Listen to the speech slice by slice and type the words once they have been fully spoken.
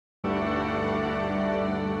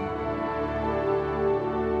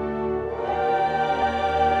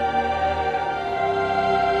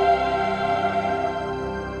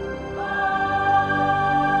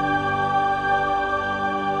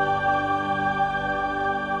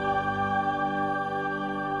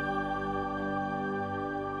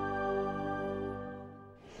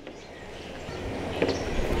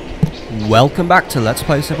Welcome back to Let's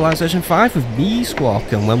Play Civilization 5 with me,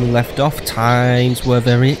 Squawk, and when we left off, times were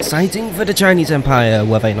very exciting for the Chinese Empire,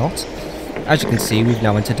 were they not? As you can see, we've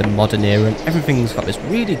now entered the modern era and everything's got this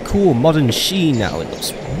really cool modern sheen now. It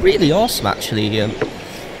looks really awesome actually.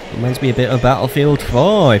 Reminds me a bit of Battlefield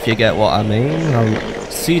 4, if you get what I mean.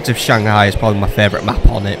 Siege of Shanghai is probably my favourite map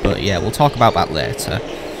on it, but yeah, we'll talk about that later.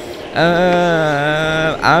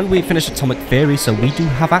 And we finished Atomic Theory, so we do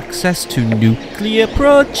have access to nuclear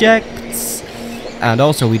projects. And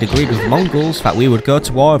also we'd agreed with the Mongols that we would go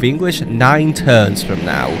to war with the English 9 turns from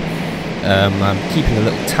now. I'm keeping a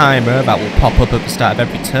little timer that will pop up at the start of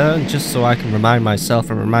every turn, just so I can remind myself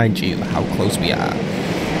and remind you how close we are.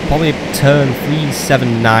 Probably turn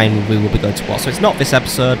 379 we will be going to war, so it's not this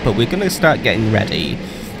episode, but we're going to start getting ready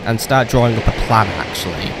and start drawing up a plan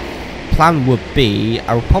actually. Plan would be,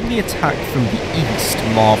 I will probably attack from the east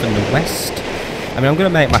more than the west. I mean, I'm going to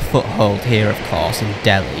make my foothold here, of course, in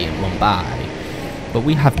Delhi and Mumbai. But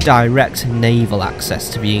we have direct naval access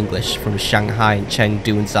to the English from Shanghai and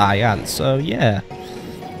Chengdu and Xi'an, so yeah.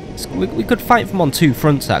 We could fight them on 2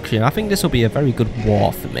 fronts, actually, and I think this will be a very good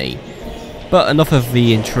war for me. But enough of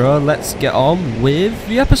the intro, let's get on with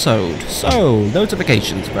the episode. So,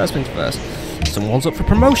 notifications, first things first. Someone's up for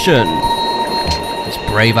promotion. This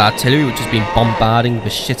brave artillery which has been bombarding the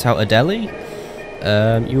shit out of Delhi.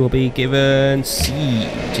 You will be given siege.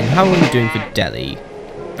 And how are we doing for Delhi?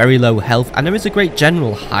 Very low health, and there is a great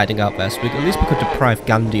general hiding out there, so at least we could deprive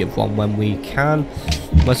Gandhi of one when we can.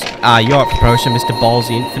 You're up for promotion, Mr.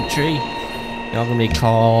 Ballsy Infantry. You're going to be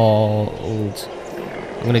called...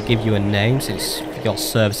 I'm going to give you a name since your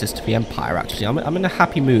services to the Empire actually. I'm in a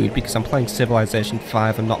happy mood because I'm playing Civilization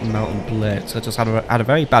 5 and not Mountain Blade, so I just had a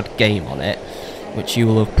very bad game on it, which you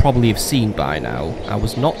will have probably seen by now. I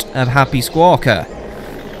was not a happy squawker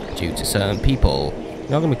due to certain people.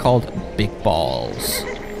 You're going to be called Big Balls.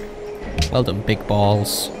 Well done, Big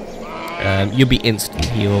Balls. You'll be instant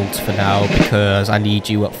healed for now because I need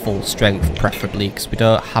you at full strength preferably because we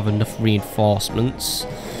don't have enough reinforcements.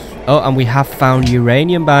 Oh, and we have found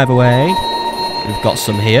uranium, by the way. We've got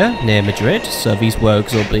some here near Madrid, so these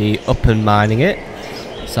works will be up and mining it.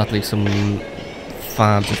 Sadly, some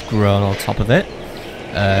farms have grown on top of it.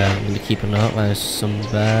 I'm going to keep a note. There's some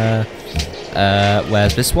there.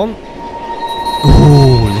 Where's this one?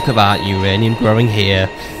 Ooh, look at that uranium growing here.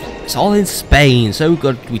 It's all in Spain. So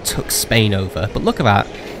good we took Spain over. But look at that.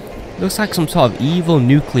 Looks like some sort of evil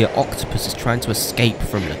nuclear octopus is trying to escape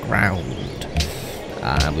from the ground.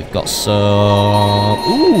 And we've got some...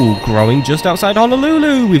 Ooh, growing just outside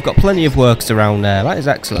Honolulu. We've got plenty of works around there. That is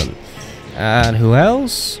excellent. And who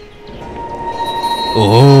else?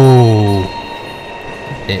 Oh,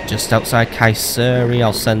 it just outside Kayseri.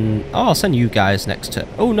 I'll send you guys next to...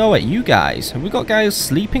 Oh, no, wait, you guys. Have we got guys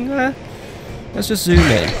sleeping there? Let's just zoom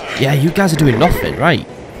in. Yeah, you guys are doing nothing, right?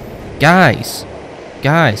 Guys,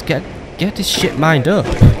 get this shit mined up.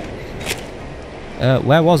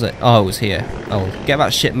 Where was it? Oh, it was here. I'll get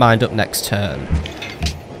that shit mined up next turn.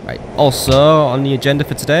 Right, also, on the agenda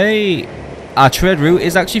for today, our trade route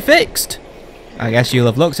is actually fixed. I guess you'll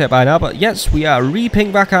have looked at it by now, but yes, we are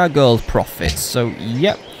reaping back our gold profits. So,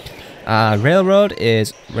 yep. Our railroad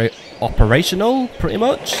is operational, pretty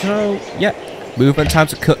much. So, yep. Movement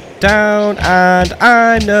times are cut down, and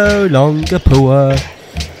I'm no longer poor.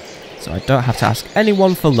 So I don't have to ask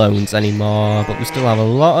anyone for loans anymore, but we still have a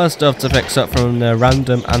lot of stuff to fix up from the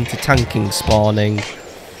random anti-tanking spawning.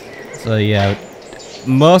 So yeah,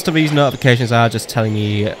 most of these notifications are just telling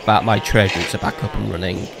me that my trade routes are back up and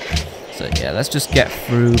running. So yeah, let's just get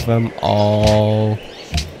through them all.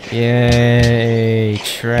 Yay,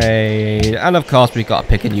 trade. And of course we've got to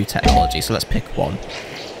pick a new technology, so let's pick one.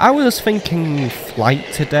 I was thinking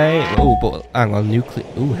flight today. Oh, but hang on, nuclear.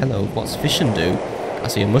 Oh, hello, what's fission do? I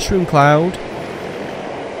see a mushroom cloud.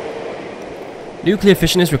 Nuclear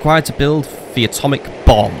fission is required to build the atomic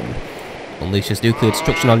bomb. Unleashes nuclear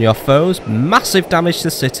destruction on your foes, massive damage to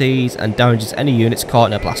cities, and damages any units caught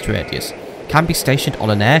in a blast radius. Can be stationed on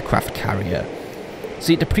an aircraft carrier.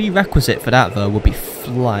 See, the prerequisite for that though would be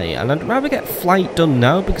flight, and I'd rather get flight done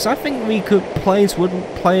now because I think planes would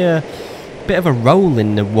play a bit of a role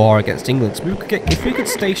in the war against England. So if we could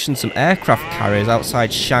station some aircraft carriers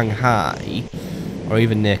outside Shanghai, or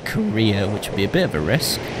even near Korea, which would be a bit of a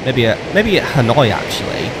risk. Maybe at Hanoi,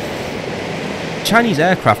 actually. Chinese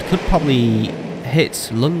aircraft could probably hit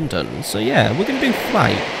London. So yeah, we're going to do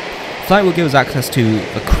flight. Flight will give us access to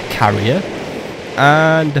the carrier.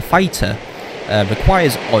 And the fighter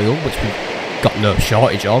requires oil, which we've got no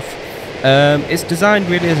shortage of. It's designed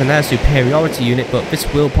really as an air superiority unit, but this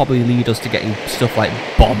will probably lead us to getting stuff like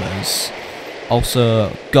bombers. Also,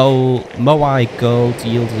 gold, Moai gold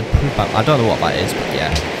yield is improved by, I don't know what that is, but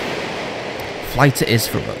yeah. Flight it is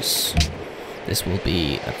for us. This will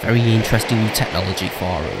be a very interesting new technology for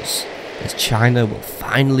us, as China will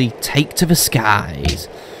finally take to the skies.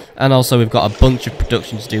 And also we've got a bunch of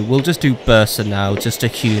production to do. We'll just do Bursa now, just to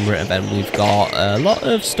humour it, and then we've got a lot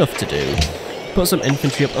of stuff to do. Put some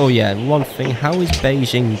infantry up. Oh yeah, and one thing, how is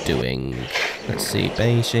Beijing doing? Let's see,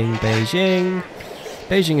 Beijing.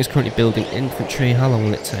 Beijing is currently building infantry. How long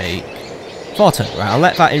will it take? 4 turns. Right, I'll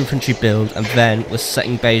let that infantry build, and then we're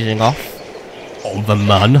setting Beijing off on the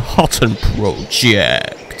Manhattan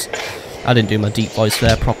Project. I didn't do my deep voice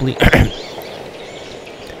there properly.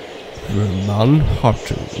 The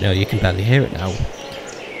Manhattan. No, you can barely hear it now.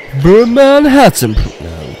 The Manhattan.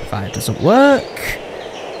 No, that doesn't work.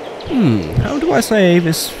 How do I say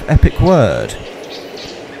this epic word?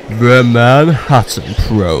 The Manhattan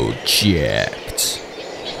Project.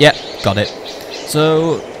 Yep, got it.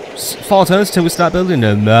 So, 4 turns till we start building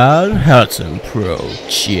the Manhattan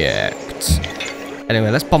Project. Anyway,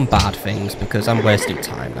 let's bombard things because I'm wasting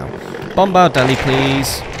time now. Bombard Delhi,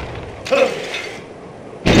 please.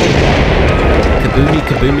 Kaboomy,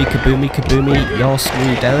 kaboomy, kaboomy, kaboomy. You're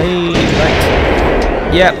screwed, Delhi. Right.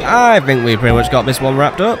 Yep, I think we pretty much got this one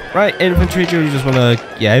wrapped up. Right, infantry, do you just want to...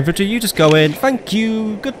 Yeah, infantry, you just go in. Thank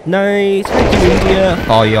you. Good night. Thank you, India,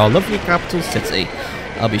 for your lovely capital city.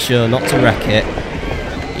 I'll be sure not to wreck it.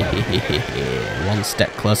 One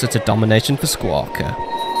step closer to domination for Squawker.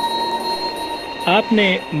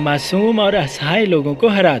 आपने मासूम और असहाय लोगों को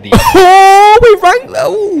हरा दिया. Oh, we ranked.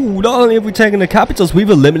 Oh, not only have we taken the capitals, we've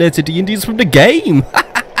eliminated the Indians from the game.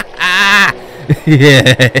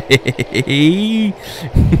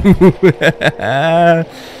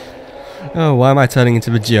 Oh, why am I turning into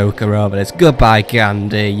the Joker over this? Goodbye,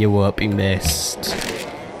 Gandhi. You won't be missed.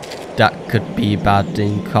 That could be bad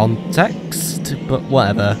in context, but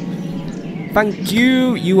whatever. Thank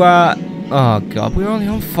you. You are. Oh god, we're only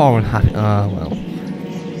on 4 and happy. Oh well.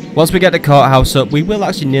 Once we get the courthouse up, we will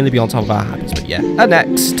actually nearly be on top of our happiness, but yeah. And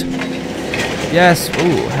next. Yes.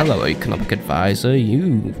 Oh, hello, economic advisor.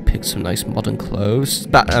 You picked some nice modern clothes.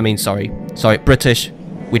 Sorry, British.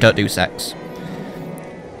 We don't do sex.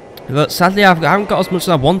 But sadly, I haven't got as much as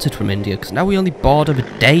I wanted from India, because now we only border the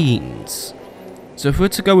Danes. So if we're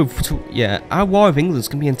to go with, yeah, our War of England is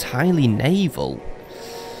going to be entirely naval.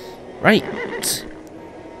 Right.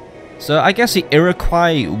 So I guess the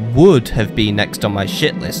Iroquois would have been next on my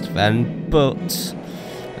shit list then, but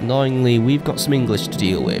annoyingly we've got some English to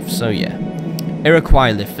deal with, so yeah.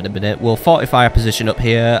 Iroquois live for the minute. We'll fortify our position up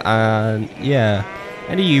here, and yeah.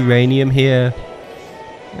 Any uranium here?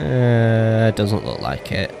 Doesn't look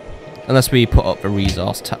like it. Unless we put up the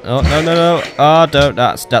resource tab. Oh, no. Oh, don't.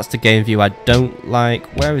 That's the game view I don't like.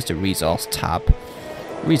 Where is the resource tab?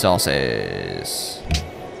 Resources.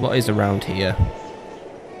 What is around here?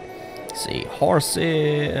 Let's see.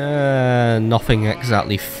 Horses. Nothing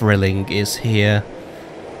exactly thrilling is here.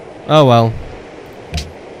 Oh well.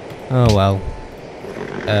 Oh well.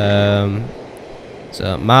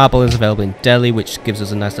 So marble is available in Delhi, which gives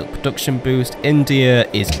us a nice little production boost. India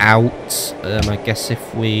is out. I guess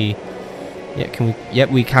if we... Yeah, can we... Yep,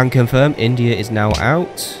 we can confirm. India is now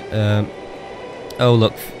out. Oh,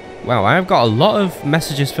 look. Wow, I've got a lot of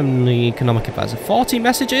messages from the economic advisor. 40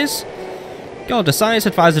 messages? God, the science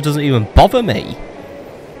advisor doesn't even bother me.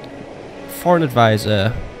 Foreign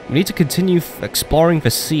advisor. We need to continue exploring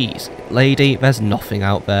the seas. Lady, there's nothing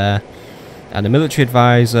out there. And the military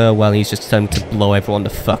advisor, well, he's just telling to blow everyone the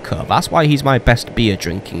fuck up. That's why he's my best beer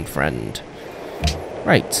drinking friend.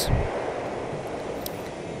 Right.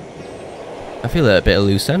 I feel a bit of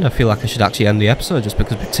loose end. I feel like I should actually end the episode just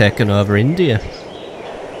because we've taken over India.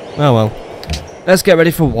 Oh well. Let's get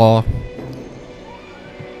ready for war.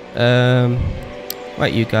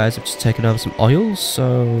 Right, you guys have just taken over some oils,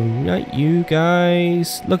 so right, you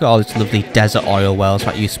guys look at all this lovely desert oil wells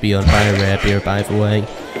that used to be owned by Arabia, by the way.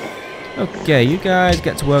 Okay, you guys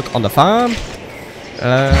get to work on the farm,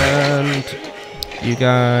 and you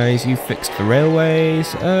guys, you fixed the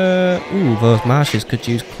railways. Ooh, those marshes could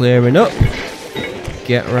use clearing up.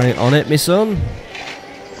 Get right on it, my son.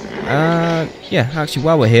 Yeah, actually,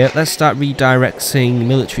 while we're here, let's start redirecting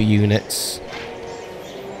military units.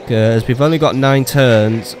 Because we've only got 9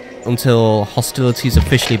 turns until hostilities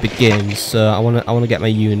officially begin, so I wanna get my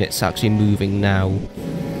units actually moving now.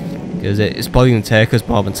 Because it's probably going to take us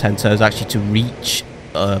more than 10 turns actually to reach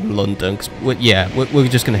London. Cause we're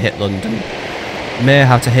just going to hit London. May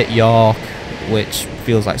have to hit York, which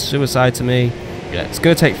feels like suicide to me. Yeah, it's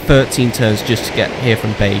going to take 13 turns just to get here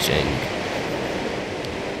from Beijing.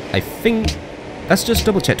 I think... let's just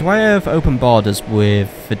double check. Do I have open borders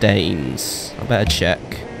with the Danes? I better check.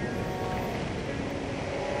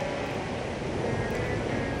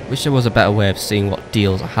 Wish there was a better way of seeing what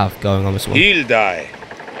deals I have going on this one. He'll die.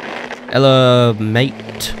 Hello,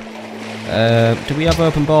 mate. Do we have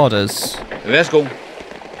open borders? Let's go.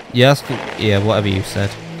 Yes, yeah, whatever you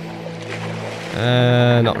said.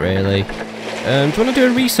 Not really. Do you want to do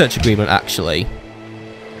a research agreement, actually?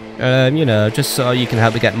 You know, just so you can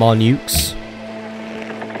help me get more nukes.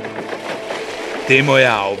 Det må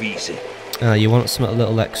jeg afvise. You want something a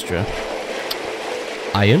little extra.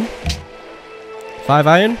 Iron? 5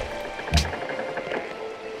 iron?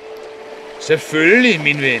 Selvfølgelig,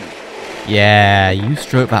 min ven. Yeah, you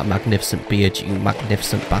stroke that magnificent beard, you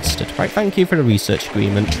magnificent bastard. Right, thank you for the research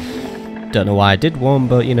agreement. Don't know why I did one,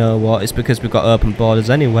 but you know what, it's because we've got open borders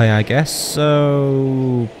anyway, I guess,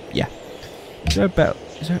 so... yeah. Is there a better...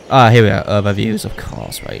 ah, here we are, overviews, of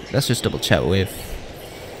course, right. Let's just double check with...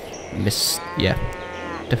 yeah.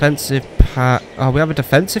 Defensive pact... oh, we have a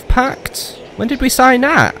defensive pact? When did we sign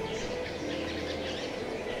that?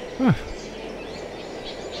 Huh.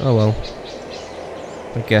 Oh well.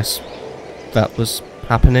 I guess that was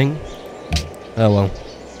happening. Oh well.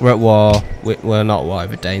 We're at war. We're not at war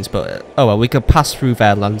with the Danes, but oh well, we could pass through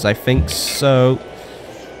their lands, I think, so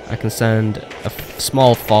I can send a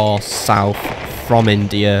small force south from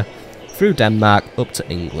India through Denmark up to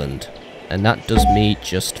England, and that does me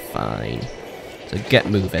just fine. So get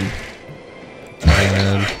moving.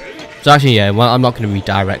 So actually, yeah, well, I'm not going to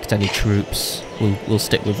redirect any troops. We'll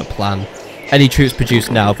stick with the plan. Any troops produced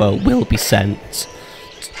now, though, will be sent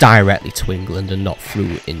directly to England and not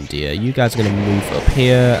through India. You guys are going to move up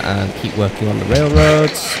here and keep working on the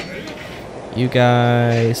railroads. You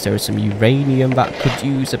guys, there is some uranium that could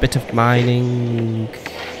use a bit of mining.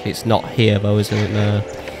 It's not here, though, isn't it? No.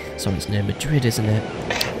 So it's near Madrid, isn't it?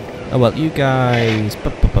 Oh, well, you guys...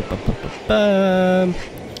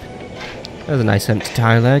 there's a nice empty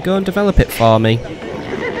tile there. Go and develop it for me.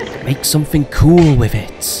 Make something cool with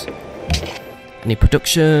it. Any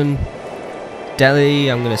production?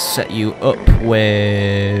 Delhi, I'm going to set you up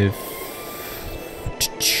with...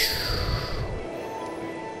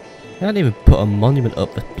 I didn't even put a monument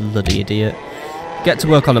up, the bloody idiot. Get to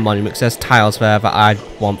work on the monument, because there's tiles there that I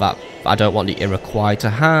don't want the Iroquois to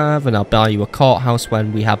have, and I'll buy you a courthouse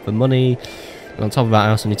when we have the money. And on top of that, I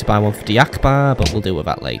also need to buy one for the Akbar, but we'll deal with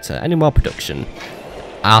that later. Any more production?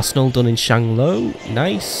 Arsenal done in Shanglo.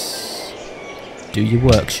 Nice. Do your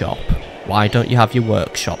workshop. Why don't you have your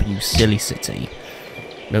workshop, you silly city?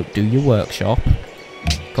 No, do your workshop.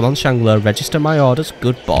 Come on, Shanglo, register my orders.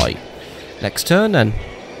 Good boy. Next turn, then.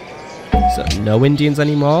 So, no Indians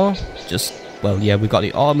anymore. Just, well, yeah, we've got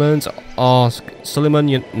the Ottomans. Oh,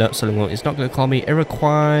 Suleiman, no, Suleiman is not going to call me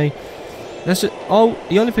Iroquois. Let's just, oh,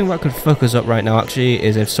 the only thing that could fuck us up right now, actually,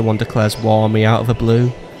 is if someone declares war on me out of the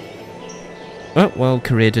blue. Oh, well,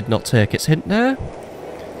 Korea did not take its hint there.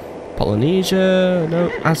 Polynesia, no.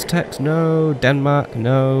 Aztecs, no. Denmark,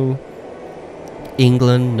 no.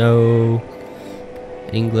 England, no.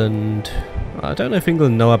 England. I don't know if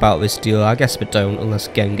England know about this deal. I guess they don't, unless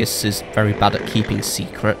Genghis is very bad at keeping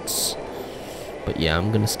secrets. But yeah, I'm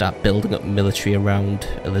going to start building up military around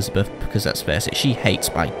Elizabeth, because let's face it, she hates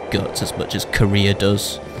my guts as much as Korea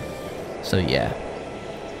does. So yeah.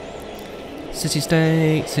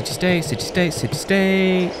 City-state, city-state, city-state,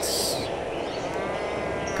 city-states.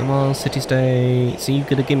 Come on, city-states. Are you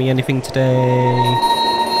going to give me anything today?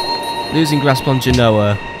 Losing grasp on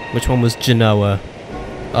Genoa. Which one was Genoa?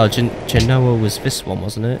 Oh, Genoa was this one,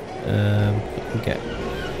 wasn't it? We can get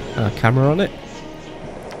a camera on it.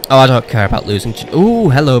 Oh, I don't care about losing. Ooh,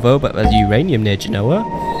 hello, though, but there's uranium near Genoa.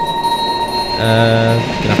 Gonna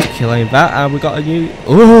have to kill that, and we got a new.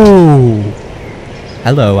 Ooh,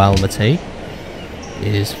 hello, Almaty.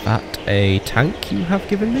 Is that a tank you have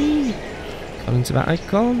given me? According to that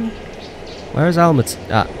icon. Where is Almaty?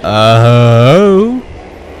 Oh,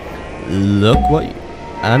 look what.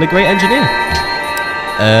 And a great engineer.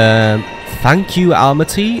 Thank you,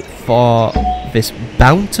 Almaty, for this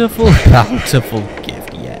bountiful, bountiful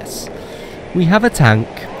gift. Yes, we have a tank.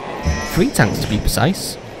 3 tanks to be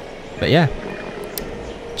precise. But yeah,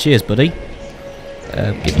 cheers, buddy.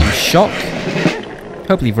 Give you a shock.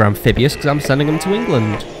 Hopefully they're amphibious, because I'm sending them to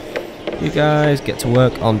England. You guys get to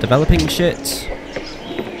work on developing shit.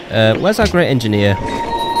 Where's our great engineer?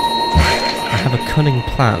 I have a cunning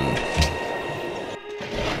plan.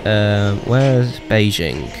 Where's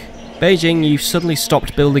Beijing? Beijing, you've suddenly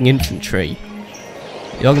stopped building infantry.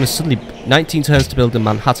 You're going to suddenly... 19 turns to build the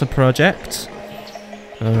Manhattan project.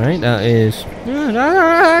 Alright, that is...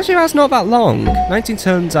 actually, that's not that long. 19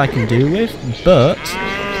 turns I can do with, but...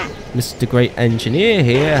 Mr. Great Engineer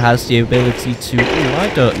here has the ability to, I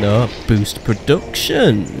don't know, boost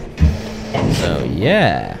production. So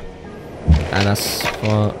yeah. And as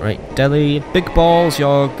for, right, Delhi, big balls,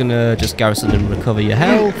 you're gonna just garrison and recover your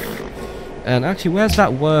health. And actually, where's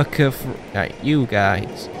that worker? Right, you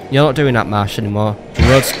guys. You're not doing that marsh anymore.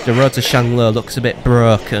 The road to Shanglo looks a bit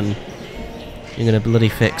broken. You're gonna bloody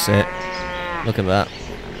fix it. Look at that.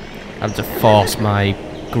 I have to force my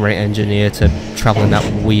great engineer to travel in that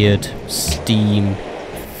weird steam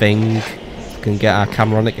thing. Can get our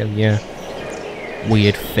camera on it again, yeah.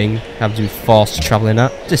 Weird thing. Have to be forced to travel in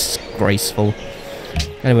that. Disgraceful.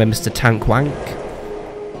 Anyway, Mr. Tank Wank.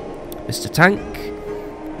 Mr. Tank,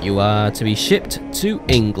 you are to be shipped to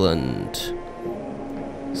England.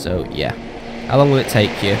 So, yeah. How long will it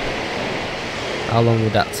take you? How long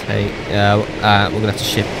would that take? We're going to have to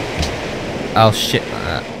ship... I'll ship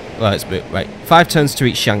that. Well, it's right. 5 turns to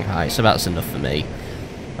reach Shanghai, so that's enough for me.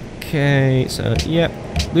 Okay, so, yeah.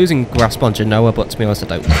 Losing grasp on Genoa, but to be honest, I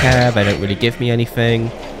don't care. They don't really give me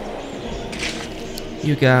anything.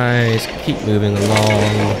 You guys keep moving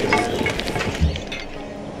along.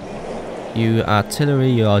 You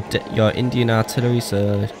artillery, your Indian artillery,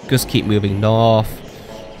 so just keep moving north.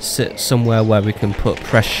 Sit somewhere where we can put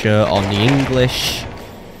pressure on the English.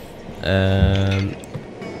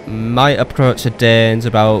 Might approach the Danes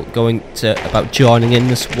about joining in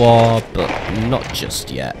this war, but not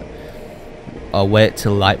just yet. I'll wait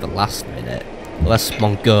till like the last minute, unless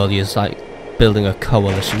Mongolia's like building a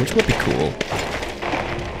coalition, which would be cool.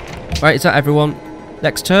 Right, is that everyone?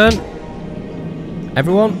 Next turn.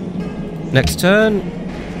 Everyone. Next turn.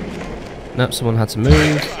 Nope, someone had to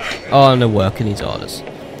move. Oh, no worker needs orders.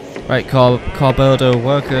 Right, Corbodo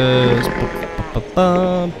workers.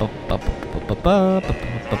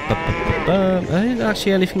 There isn't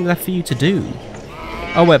actually anything left for you to do.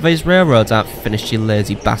 Oh wait, these railroads aren't finished, you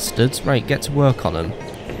lazy bastards. Right, get to work on them.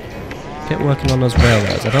 Get working on those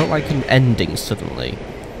railroads. I don't like them ending suddenly.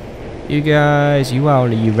 You guys, you are on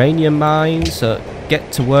the uranium mines, so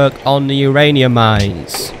get to work on the uranium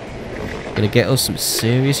mines. Gonna get us some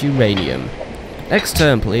serious uranium. Next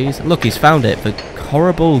turn, please. Look, he's found it. The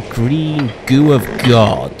horrible green goo of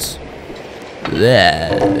God.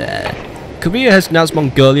 There. Korea has denounced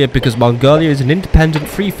Mongolia because Mongolia is an independent,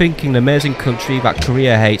 free-thinking, amazing country that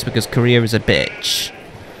Korea hates because Korea is a bitch.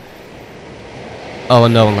 Oh,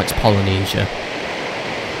 and no one likes Polynesia.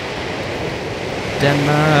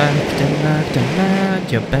 Denmark,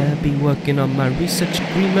 you better be working on my research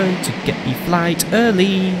agreement to get me flight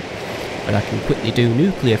early. But I can quickly do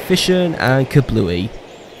nuclear fission and kablooey.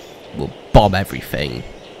 We'll bomb everything.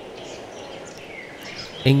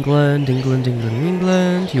 England,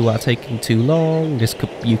 you are taking too long.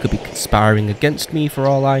 You could be conspiring against me for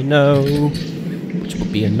all I know, which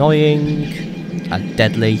would be annoying and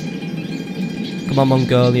deadly. Come on,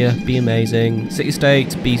 Mongolia, be amazing.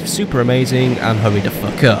 City-states, be super amazing, and hurry the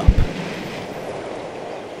fuck up.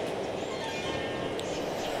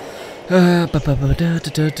 Ooh,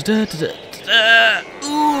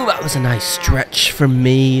 that was a nice stretch from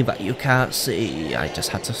me that you can't see. I just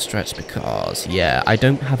had to stretch because, yeah, I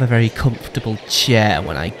don't have a very comfortable chair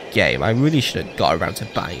when I game. I really should have got around to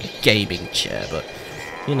buying a gaming chair, but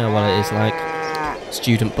you know what it is like.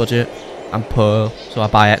 Student budget. I'm poor, so I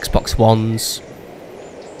buy Xbox Ones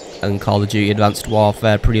and Call of Duty Advanced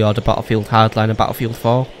Warfare, pre-order Battlefield Hardline and Battlefield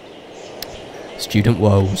 4. Student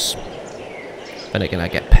woes. Then again, I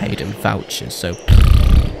get paid in vouchers, so...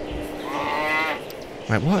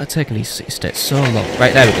 Right, what are taking these city-states so long?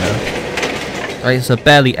 Right, there we go. Right, so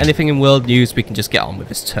barely anything in world news, we can just get on with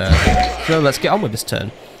this turn. So let's get on with this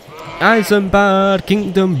turn. Isambard,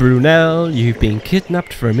 Kingdom Brunel, you've been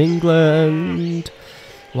kidnapped from England.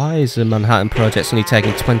 Why is the Manhattan Project only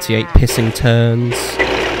taking 28 pissing turns?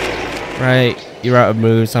 Right, you're out of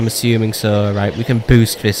moves, I'm assuming, so right, we can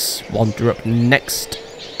boost this wander up next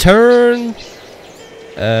turn.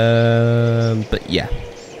 But yeah.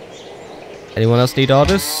 Anyone else need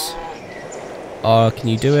orders? Or can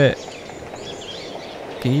you do it?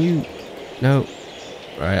 Can you? No.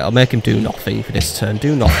 Right, I'll make him do nothing for this turn.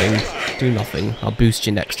 Do nothing. Do nothing. I'll boost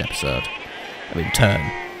you next episode. I mean turn.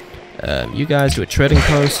 You guys do a trading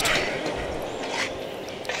post.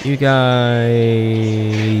 You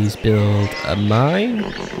guys build a mine.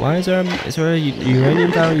 Why is there a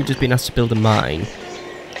uranium down? You've just been asked to build a mine.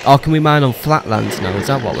 Oh, can we mine on flatlands now? Is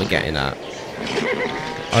that what we're getting at?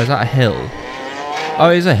 Or is that a hill? Oh,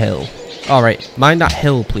 it is a hill. Alright, mine that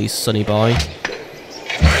hill, please, sonny boy.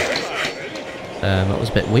 That was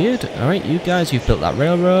a bit weird. Alright, you guys, you've built that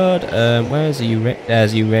railroad. Where's the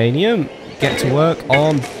there's uranium. Get to work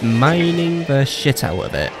on mining the shit out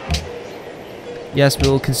of it. Yes,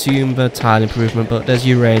 we'll consume the tile improvement, but there's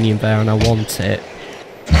uranium there and I want it.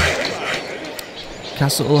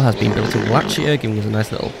 Castle has been built in Wallachia, giving us a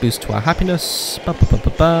nice little boost to our happiness. Ba -ba -ba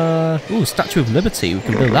 -ba -ba. Ooh, Statue of Liberty, we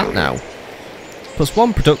can build that now.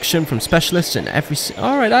 +1 production from specialists in every...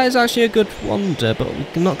 Alright, that is actually a good wonder, but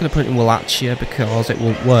we're not going to put it in Wallachia because it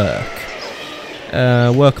won't work.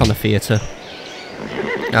 Work on the theatre.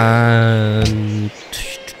 And...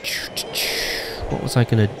 what was I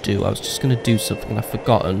going to do? I was just going to do something I've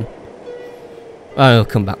forgotten. Oh, it'll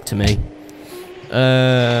come back to me.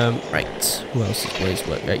 Right. Who else is ways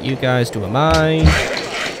work? Right, you guys do a mine.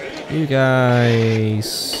 You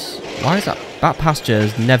guys... Why is that? That pasture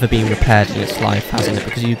has never been repaired in its life, hasn't it?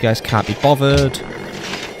 Because you guys can't be bothered.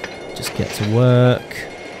 Just get to work.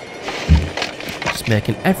 Just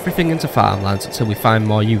making everything into farmlands until we find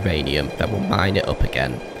more uranium. Then we'll mine it up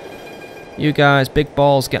again. You guys, big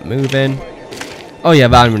balls, get moving. Oh yeah,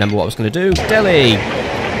 I remember what I was going to do. Delhi!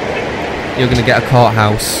 You're going to get a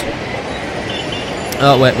courthouse.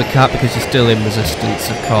 Oh wait, we can't because you're still in resistance,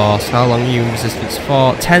 of course. How long are you in resistance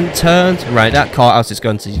for? 10 turns? Right, that courthouse is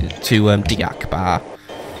going to Diakbar.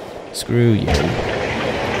 Screw you.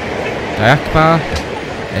 Diakbar,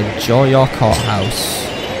 enjoy your courthouse.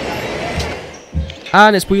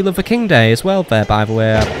 And it's We Love the King Day as well there, by the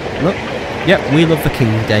way. Look, yep, We Love the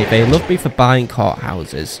King Day. They love me for buying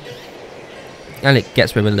courthouses. And it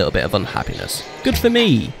gets rid of a little bit of unhappiness. Good for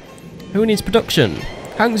me. Who needs production?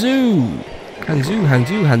 Hangzhou! Hangzhou,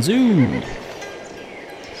 Hangzhou, Hangzhou!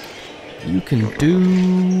 You can do...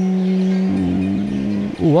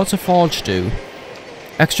 Ooh, what's a forge do?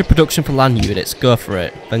 Extra production for land units. Go for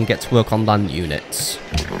it. Then get to work on land units.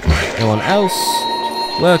 Anyone else?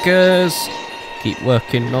 Workers! Keep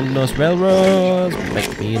working on those railroads.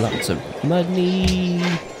 Make me lots of money.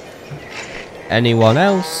 Anyone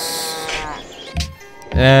else?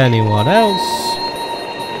 Anyone else?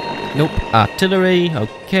 Nope. Artillery.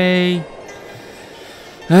 Okay.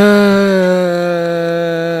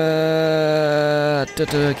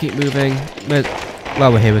 Keep moving.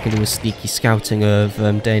 While we're here, we can do a sneaky scouting of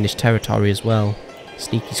Danish territory as well.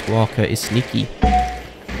 Sneaky Squawker is sneaky.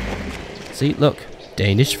 See, look.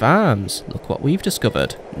 Danish farms. Look what we've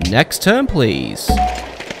discovered. Next turn, please.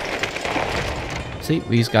 See,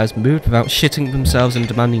 these guys moved without shitting themselves and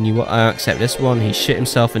demanding new order. Except this one, he shit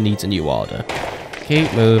himself and needs a new order.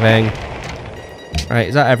 Keep moving. Right,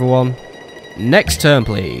 is that everyone? Next turn,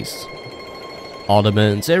 please.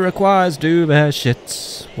 Ottomans, it requires do their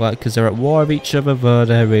shits. Well, because they're at war with each other, but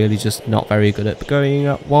they're really just not very good at going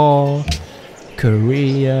at war.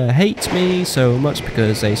 Korea hates me so much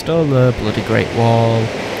because they stole the bloody Great Wall.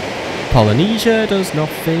 Polynesia does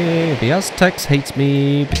nothing. The Aztecs hate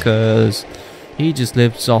me because he just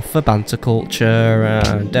lives off the banter culture.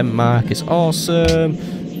 And Denmark is awesome.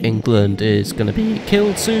 England is going to be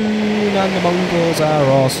killed soon, and the Mongols are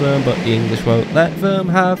awesome, but the English won't let them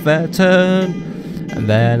have their turn. And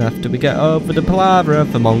then after we get over the palaver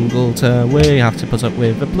of the Mongol turn, we have to put up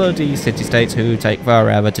with the bloody city-states who take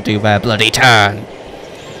forever to do their bloody turn.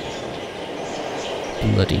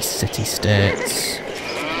 Bloody city-states.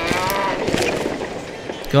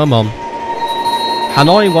 Come on.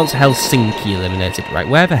 Hanoi wants Helsinki eliminated. Right,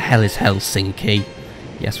 where the hell is Helsinki?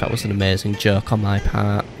 Yes, that was an amazing joke on my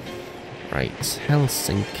part. Right,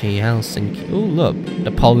 Helsinki, Helsinki. Oh, look,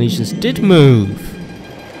 the Polynesians did move.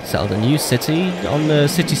 Settled a new city on the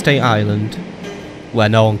city-state island, where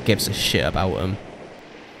no one gives a shit about them.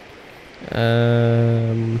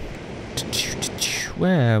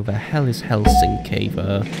 Where the hell is Helsinki,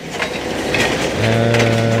 though?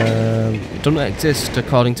 Doesn't exist,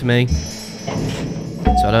 according to me.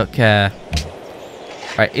 So I don't care.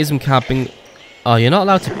 Right, Ismcard being... Oh, you're not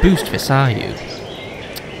allowed to boost this, are you?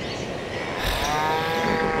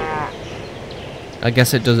 I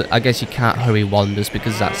guess it does. I guess you can't hurry wonders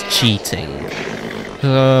because that's cheating.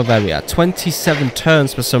 So there we are. 27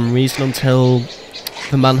 turns for some reason until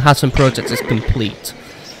the Manhattan project is complete.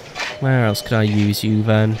 Where else could I use you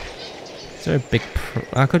then? Is there a big?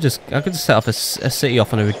 I could just set off a city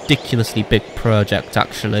off on a ridiculously big project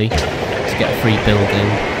actually to get a free building.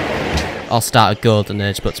 I'll start a golden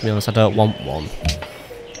age, but to be honest, I don't want one.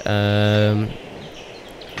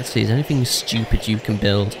 Let's see, is there anything stupid you can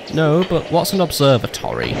build? No, but what's an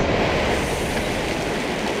observatory?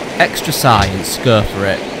 Extra science, go for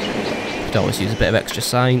it. Could always use a bit of extra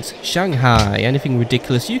science. Shanghai, anything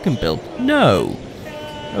ridiculous you can build? No.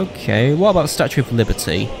 Okay, what about Statue of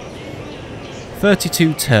Liberty?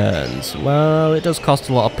 32 turns. Well, it does cost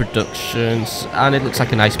a lot of productions, and it looks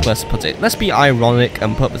like a nice place to put it. Let's be ironic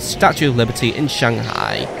and put the Statue of Liberty in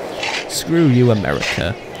Shanghai. Screw you,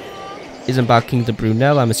 America. Isambard de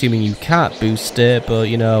Brunel, I'm assuming you can't boost it, but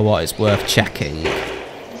you know what, it's worth checking.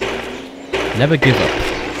 Never give up.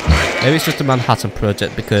 Maybe it's just a Manhattan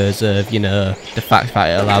project because of, you know, the fact that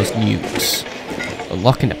it allows nukes.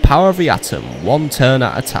 Unlocking the power of the atom, one turn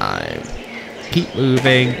at a time. Keep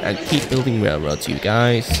moving and keep building railroads, you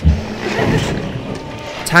guys.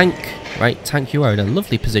 Tank. Right, Tank, you are in a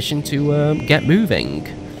lovely position to get moving.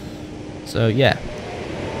 So, yeah.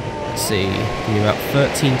 Let's see. You're about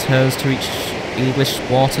 13 turns to reach English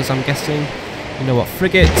waters, I'm guessing. You know what,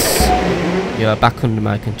 frigates? You are back under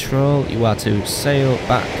my control. You are to sail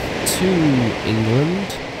back to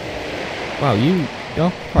England. Wow,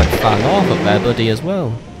 you're quite far north up there, buddy, as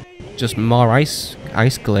well. Just more ice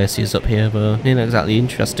glaciers up here, but not exactly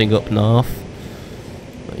interesting up north.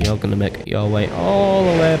 But you're going to make your way all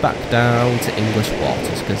the way back down to English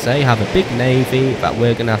waters, because they have a big navy that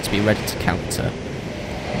we're going to have to be ready to counter.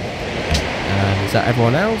 Is that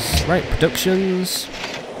everyone else? Right, productions.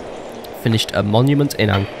 Finished a monument in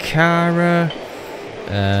Ankara.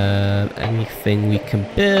 Anything we can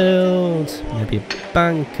build? Maybe a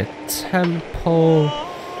bank, a temple,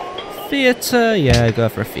 theatre. Yeah, go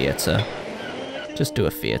for a theatre. Just do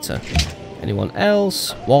a theatre. Anyone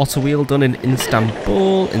else? Water wheel done in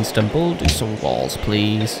Istanbul. Istanbul, do some walls,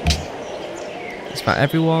 please. Is that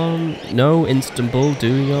everyone? No, Istanbul,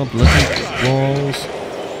 do your bloody walls.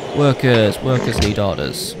 Workers need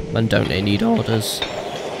orders. When don't they need orders?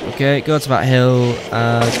 Okay, go to that hill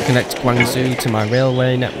and connect Guangzhou to my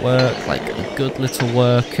railway network like a good little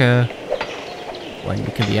worker. When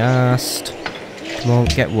you can be asked. Come on,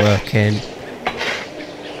 get working.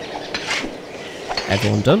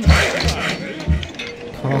 Everyone done?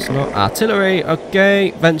 Of course not. Artillery,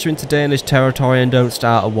 okay. Venture into Danish territory and don't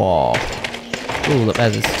start a war. Oh, look,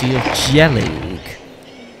 there's the city of Jelling.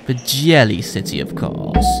 The Jelly City, of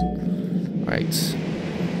course. Right.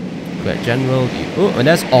 Great General. Oh, and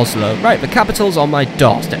there's Oslo. Right, the capital's on my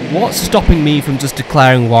doorstep. What's stopping me from just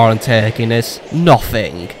declaring war and taking this?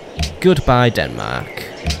 Nothing. Goodbye, Denmark.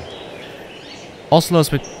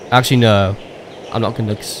 Oslo's... Actually, no. I'm not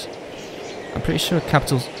going to... I'm pretty sure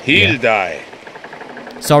capital's... He'll die.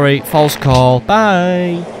 Sorry, false call.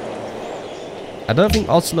 Bye. I don't think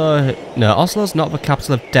Oslo... No, Oslo's not the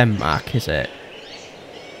capital of Denmark, is it?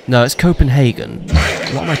 No, it's Copenhagen.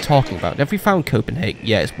 What am I talking about? Have we found Copenhagen?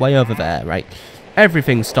 Yeah, it's way over there, right?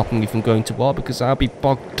 Everything's stopping me from going to war because I'll be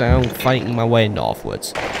bogged down fighting my way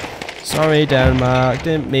northwards. Sorry, Denmark.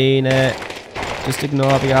 Didn't mean it. Just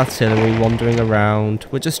ignore the artillery wandering around.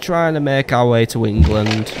 We're just trying to make our way to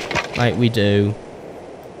England. Like we do.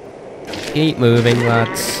 Keep moving,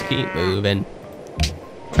 lads. Keep moving.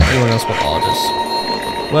 Anyone else want orders?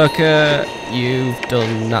 Worker, you've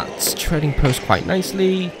done that trading post quite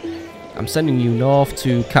nicely. I'm sending you north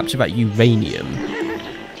to capture that uranium.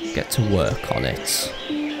 Get to work on it.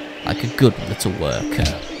 Like a good little worker.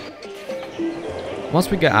 Once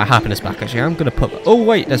we get our happiness back, actually, I'm going to put... Oh,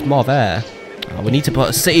 wait, there's more there. Oh, we need to put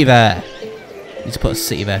a city there. We need to put a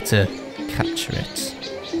city there to capture it.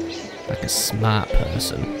 Like a smart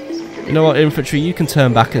person. You know what, infantry? You can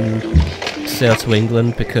turn back and sail to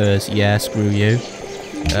England because, yeah, screw you.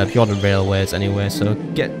 You're on the railways anyway, so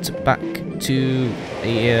get back to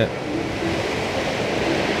the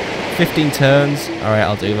 15 turns. Alright,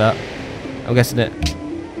 I'll do that. I'm guessing it...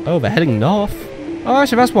 Oh, they're heading north. Oh,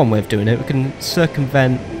 actually, that's one way of doing it. We can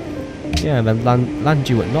circumvent... Yeah, and then land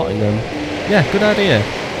you at Nottingham. Yeah, good idea.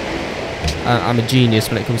 I'm a genius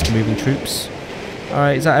when it comes to moving troops.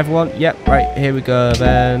 Alright, is that everyone? Yep, right, here we go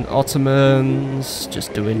then. Ottomans,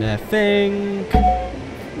 just doing their thing.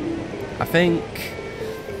 I think...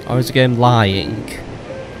 Or is the game lying?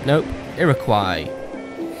 Nope. Iroquois.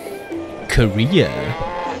 Korea.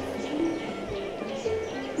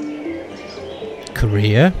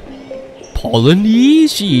 Korea.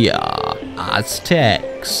 Polynesia.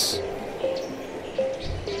 Aztecs.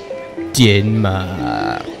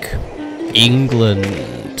 Denmark.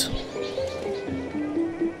 England.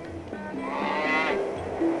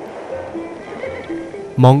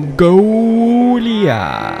 Mongolia.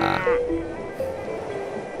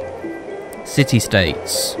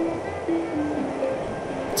 City-states.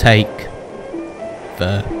 Take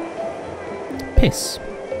the piss.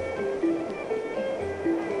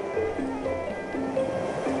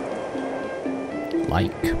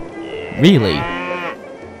 Like, really?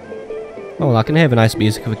 Oh, I can hear the nice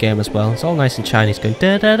music of the game as well. It's all nice and Chinese going.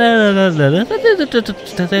 That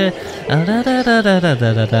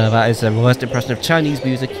is the worst impression of Chinese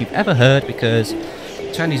music you've ever heard because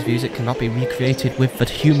Chinese music cannot be recreated with the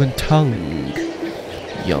human tongue.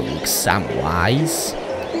 Young Samwise.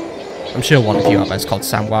 I'm sure one of you out there is called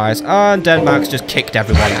Samwise. And Denmark's just kicked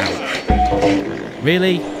everyone out.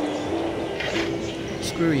 Really?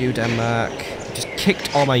 Screw you, Denmark. Just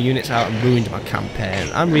kicked all my units out and ruined my campaign.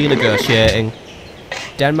 I'm renegotiating.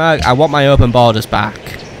 Denmark, I want my open borders back.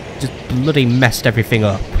 Just bloody messed everything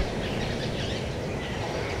up.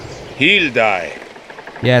 He'll die.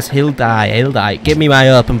 Yes, he'll die, he'll die. Give me my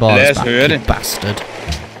open borders back, høre you det. bastard.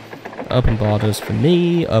 Open borders for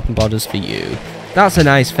me, open borders for you. That's a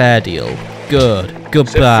nice fair deal. Good.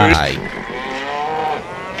 Goodbye.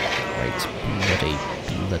 Wait,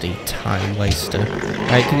 bloody time waster.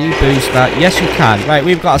 Right, can you boost that? Yes, you can. Right,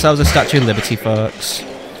 we've got ourselves a Statue of Liberty, folks.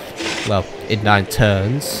 Well, in 9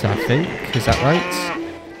 turns, I think. Is that right?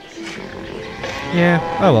 Yeah,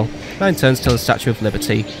 oh well. 9 turns till the Statue of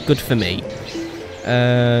Liberty. Good for me.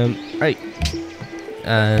 Right.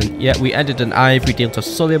 And yeah, we ended an ivory deal to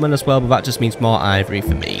Suleiman as well, but that just means more ivory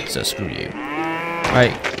for me, so screw you.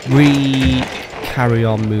 Right, we carry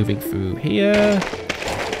on moving through here.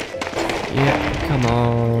 Yeah, come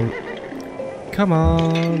on. Come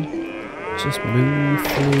on. Just move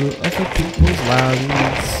through other people's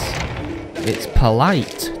lands. It's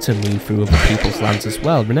polite to move through other people's lands as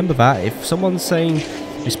well. Remember that. If someone's saying,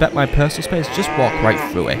 respect my personal space, just walk right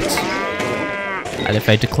through it. And if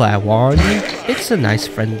they declare war on you, it's a nice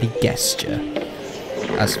friendly gesture.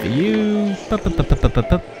 As for you...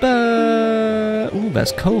 Ooh,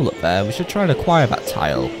 there's coal up there. We should try and acquire that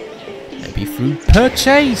tile. Maybe through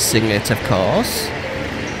purchasing it, of course.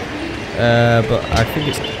 But I think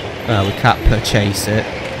it's... Oh, we can't purchase it.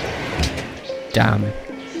 Damn.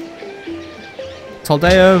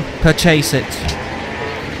 Toldeo, purchase it.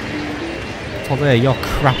 Toldeo, you're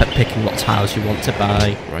crap at picking what tiles you want to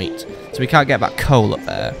buy. Right. So we can't get that coal up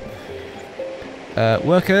there.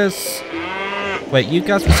 Workers. Wait, you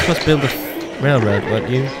guys were supposed to build a railroad, weren't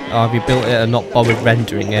you? Or have you built it and not bothered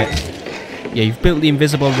rendering it? Yeah, you've built the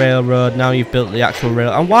invisible railroad, now you've built the actual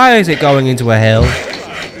rail. And why is it going into a hill?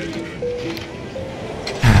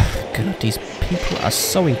 God, these people are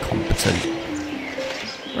so incompetent.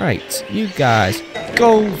 Right, you guys,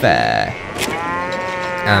 go there.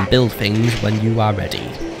 And build things when you are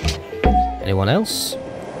ready. Anyone else?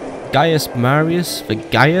 Gaius Marius for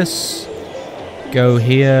Gaius. Go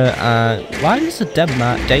here. Why is the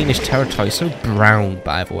Danish territory so brown,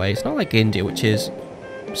 by the way? It's not like India, which is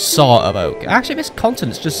sort of okay. Actually, this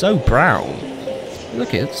continent's just so brown.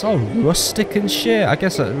 Look, it's all rustic and shit. I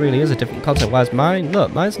guess that really is a different continent. Whereas mine,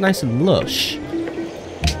 look, mine's nice and lush.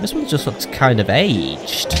 This one just looks kind of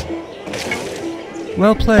aged.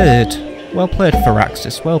 Well played. Well played,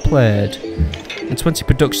 Firaxis. Well played. And 20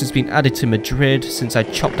 production has been added to Madrid since I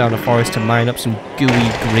chopped down a forest to mine up some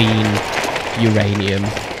gooey green uranium.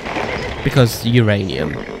 Because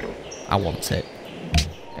uranium. I want it.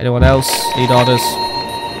 Anyone else need orders?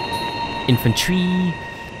 Infantry.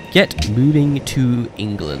 Get moving to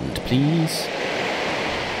England, please.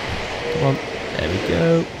 Come on. There we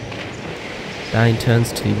go. 9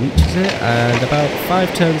 turns till he reaches it, and about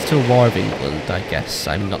 5 turns till War of England, I guess.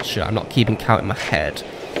 I'm not sure. I'm not keeping count in my head.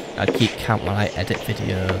 I keep count when I edit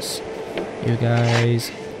videos. You guys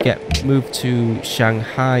get moved to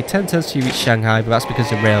Shanghai. 10 turns till you reach Shanghai, but that's because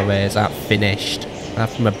the railways aren't finished.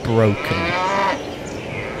 Half of them are broken.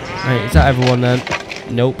 Right, is that everyone then?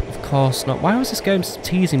 Nope, of course not. Why was this game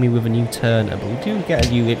teasing me with a new turner? But we do get a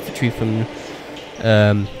new infantry from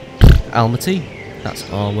Almaty.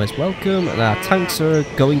 That's always welcome. And our tanks are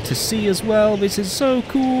going to sea as well. This is so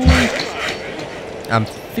cool.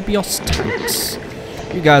 Amphibious tanks.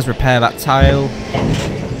 You guys repair that tile.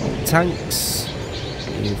 Tanks.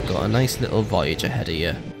 You've got a nice little voyage ahead of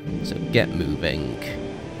you. So get moving.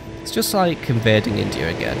 It's just like invading India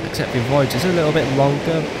again, except the voyage is a little bit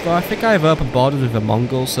longer. But I think I have open borders with the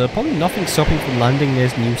Mongols, so probably nothing stopping from landing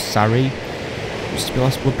near New Sari. Which, to be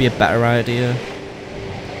honest, would be a better idea.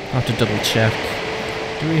 I'll have to double check.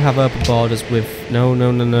 Do we have open borders with... No,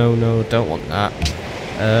 don't want that.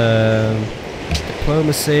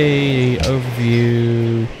 Diplomacy,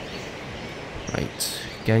 overview... Right,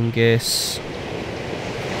 Genghis...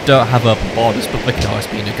 Don't have open borders, but they can always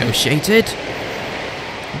be negotiated.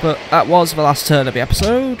 But that was the last turn of the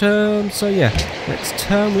episode, so yeah, next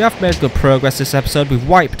turn. We have made good progress this episode. We've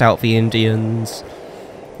wiped out the Indians.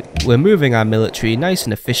 We're moving our military nice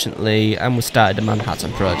and efficiently, and we started the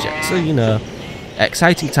Manhattan Project. So, you know...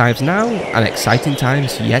 Exciting times now, and exciting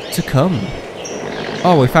times yet to come.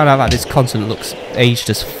 Oh, we found out that this continent looks aged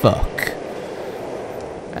as fuck.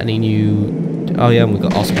 Any new... Oh yeah, and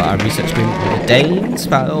we've also got our research agreement with the Danes.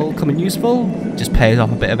 That'll come in useful. Just pays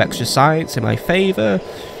off a bit of extra science in my favour.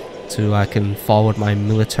 So I can forward my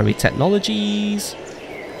military technologies.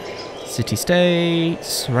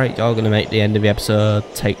 City-states. Right, you're going to make the end of the episode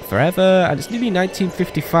take forever. And it's nearly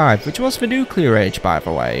 1955, which was the nuclear age, by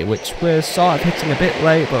the way. Which we're sort of hitting a bit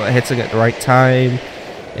late, but we're hitting at the right time.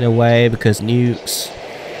 In a way, because nukes...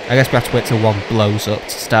 I guess we have to wait till one blows up to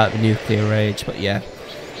start the nuclear age, but yeah.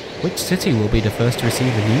 Which city will be the first to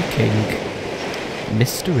receive a new king?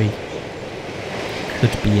 Mystery.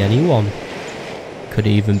 Could be anyone. Could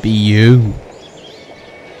even be you.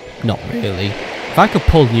 Not really. If I could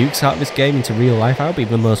pull nukes out of this game into real life, I would be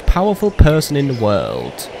the most powerful person in the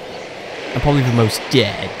world. And probably the most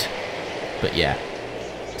dead. But yeah.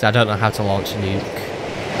 Because I don't know how to launch a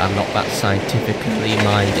nuke. I'm not that scientifically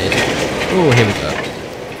minded. Oh, here we go.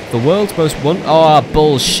 The world's most oh,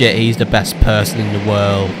 bullshit, he's the best person in the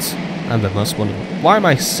world. I'm the most wonderful. Why am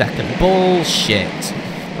I second? Bullshit.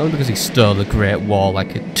 Only because he stole the Great Wall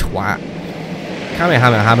like a twat.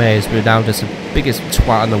 Kamehameha is renowned as the biggest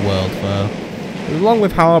twat in the world, though. Along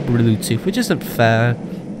with Howard Bluetooth, which isn't fair.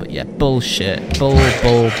 But yeah, bullshit.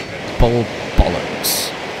 Bollocks.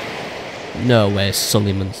 No way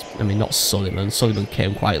Sullivan's... I mean, not Sullivan. Sullivan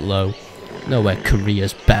came quite low. No way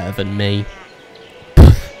Korea's better than me.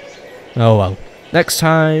 Oh well. Next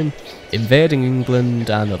time, invading England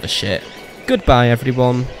and other shit. Goodbye,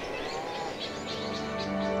 everyone.